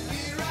said,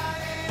 here I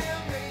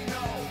am, ain't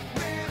no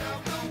man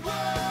of the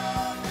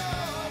world, no.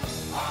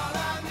 All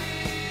I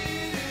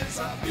need is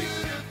a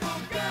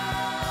beautiful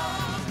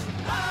girl.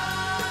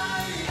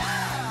 Ah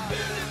yeah,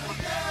 beautiful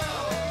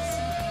girls.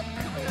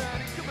 Come here,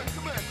 honey, come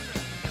on.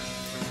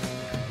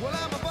 Well,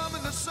 I'm a bum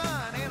in the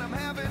sun and I'm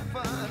having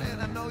fun,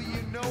 and I know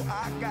you know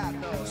I got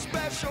no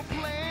special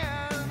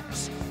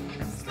plans.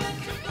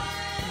 Special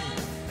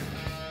plans.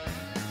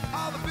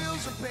 All the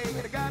bills are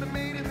paid, I got it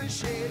made in the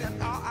shade,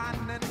 and all I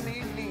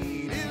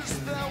need is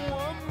the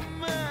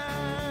woman.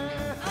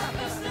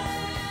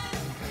 Understand?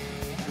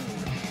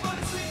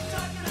 One sweet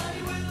talking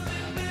honey with a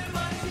little bit of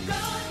money,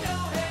 telling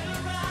your head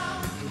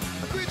around.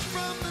 A creature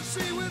from the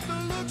sea with the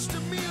looks to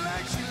me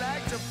like she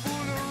liked to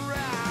fool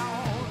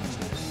around.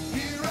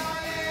 Here I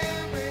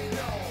am, ain't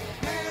no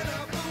man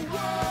of the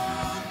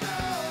world,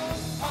 no.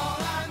 All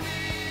I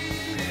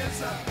need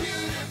is a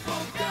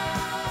beautiful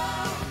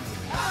girl.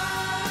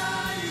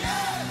 Ah,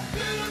 yeah,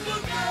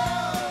 beautiful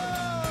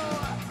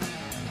girl.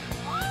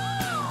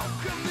 Oh,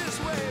 come this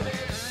way, baby.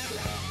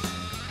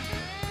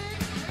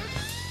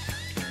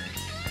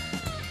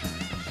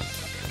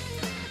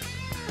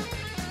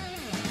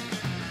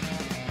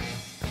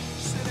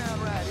 Sit down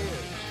right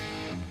here.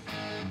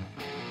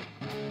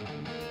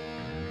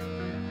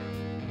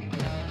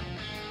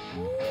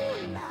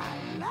 Ooh la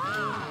la.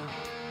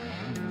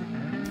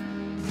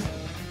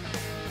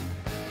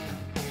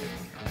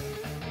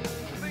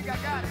 I think I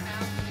got it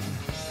now.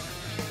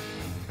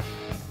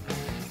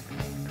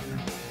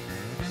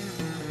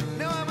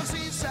 Now I'm a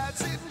seaside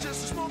sitting,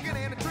 just a smoking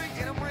and a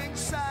drinking. I'm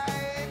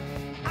ringside,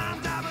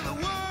 on top of the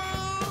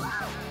world.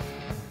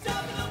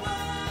 Top of the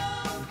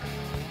world.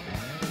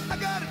 I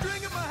got a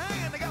drink in my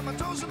hand, I got my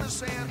toes in the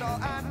sand. All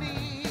I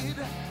need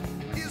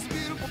is a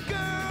beautiful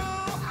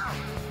girl.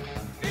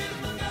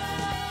 Beautiful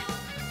girl.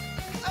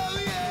 Oh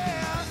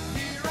yeah,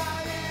 here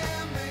I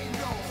am, ain't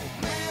no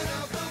man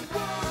of the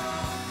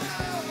world,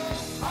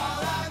 no.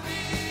 All I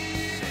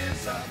need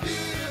is a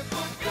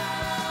beautiful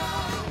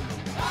girl.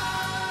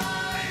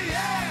 Ah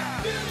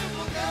yeah,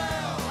 beautiful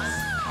girl.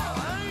 Wow, I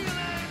ain't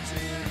lying to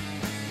you.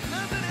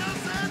 Nothing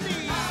else I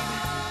need.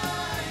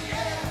 Ah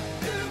yeah,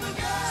 beautiful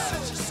girl.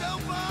 Set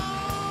yourself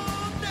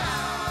on down. Ah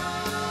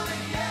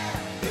yeah,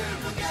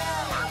 beautiful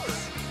girls.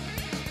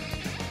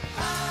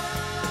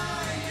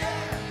 Ah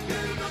yeah,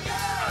 beautiful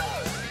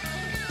girls.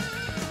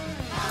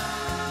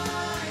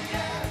 Ah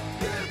yeah,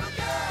 beautiful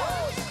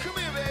girls. Come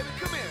here, baby,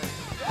 come here.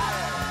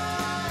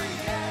 Ah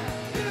yeah,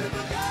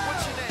 beautiful girls.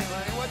 What's your name,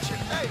 honey? What's your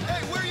hey,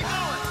 where are you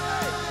going?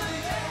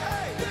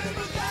 Hey,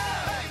 beautiful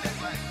girls. Hey, that's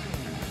right.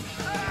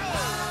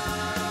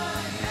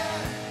 Ah yeah,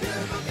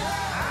 beautiful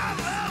girls. I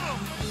love 'em.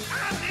 I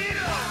need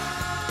 'em.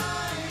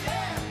 Ah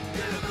yeah,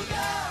 beautiful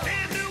girls.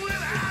 Can't do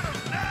without 'em,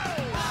 no.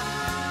 Ah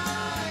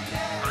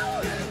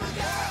yeah, beautiful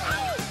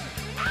girls.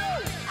 Ah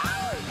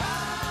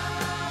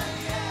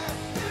yeah,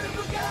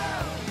 beautiful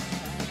girls.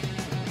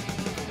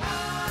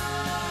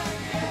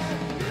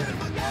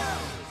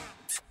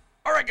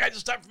 All right, guys,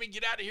 it's time for me to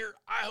get out of here.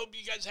 I hope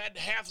you guys had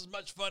half as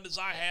much fun as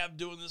I have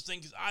doing this thing,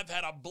 because I've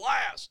had a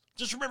blast.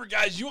 Just remember,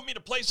 guys, you want me to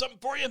play something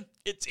for you?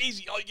 It's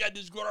easy. All you got to do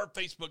is go to our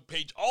Facebook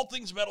page, All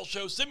Things Metal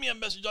Show. Send me a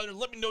message on there.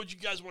 Let me know what you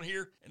guys want to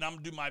hear, and I'm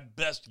going to do my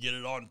best to get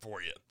it on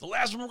for you. The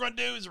last one we're going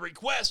to do is a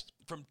request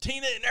from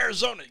Tina in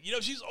Arizona. You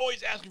know, she's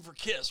always asking for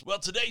Kiss. Well,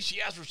 today she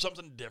asked for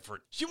something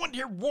different. She wanted to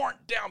hear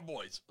Warrant Down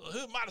Boys. Well, who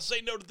am I to say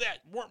no to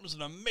that? Warrant was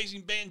an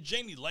amazing band.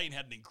 Jamie Lane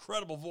had an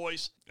incredible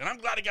voice, and I'm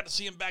glad I got to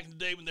see him back in the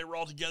day when they were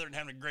all together and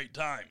having a great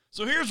time.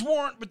 So here's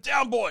Warrant with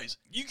Down Boys.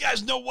 You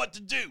guys know what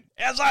to do.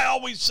 As I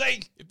always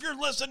say, if you're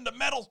listening to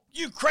metal,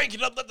 you crank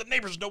it up, let the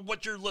neighbors know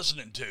what you're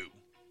listening to.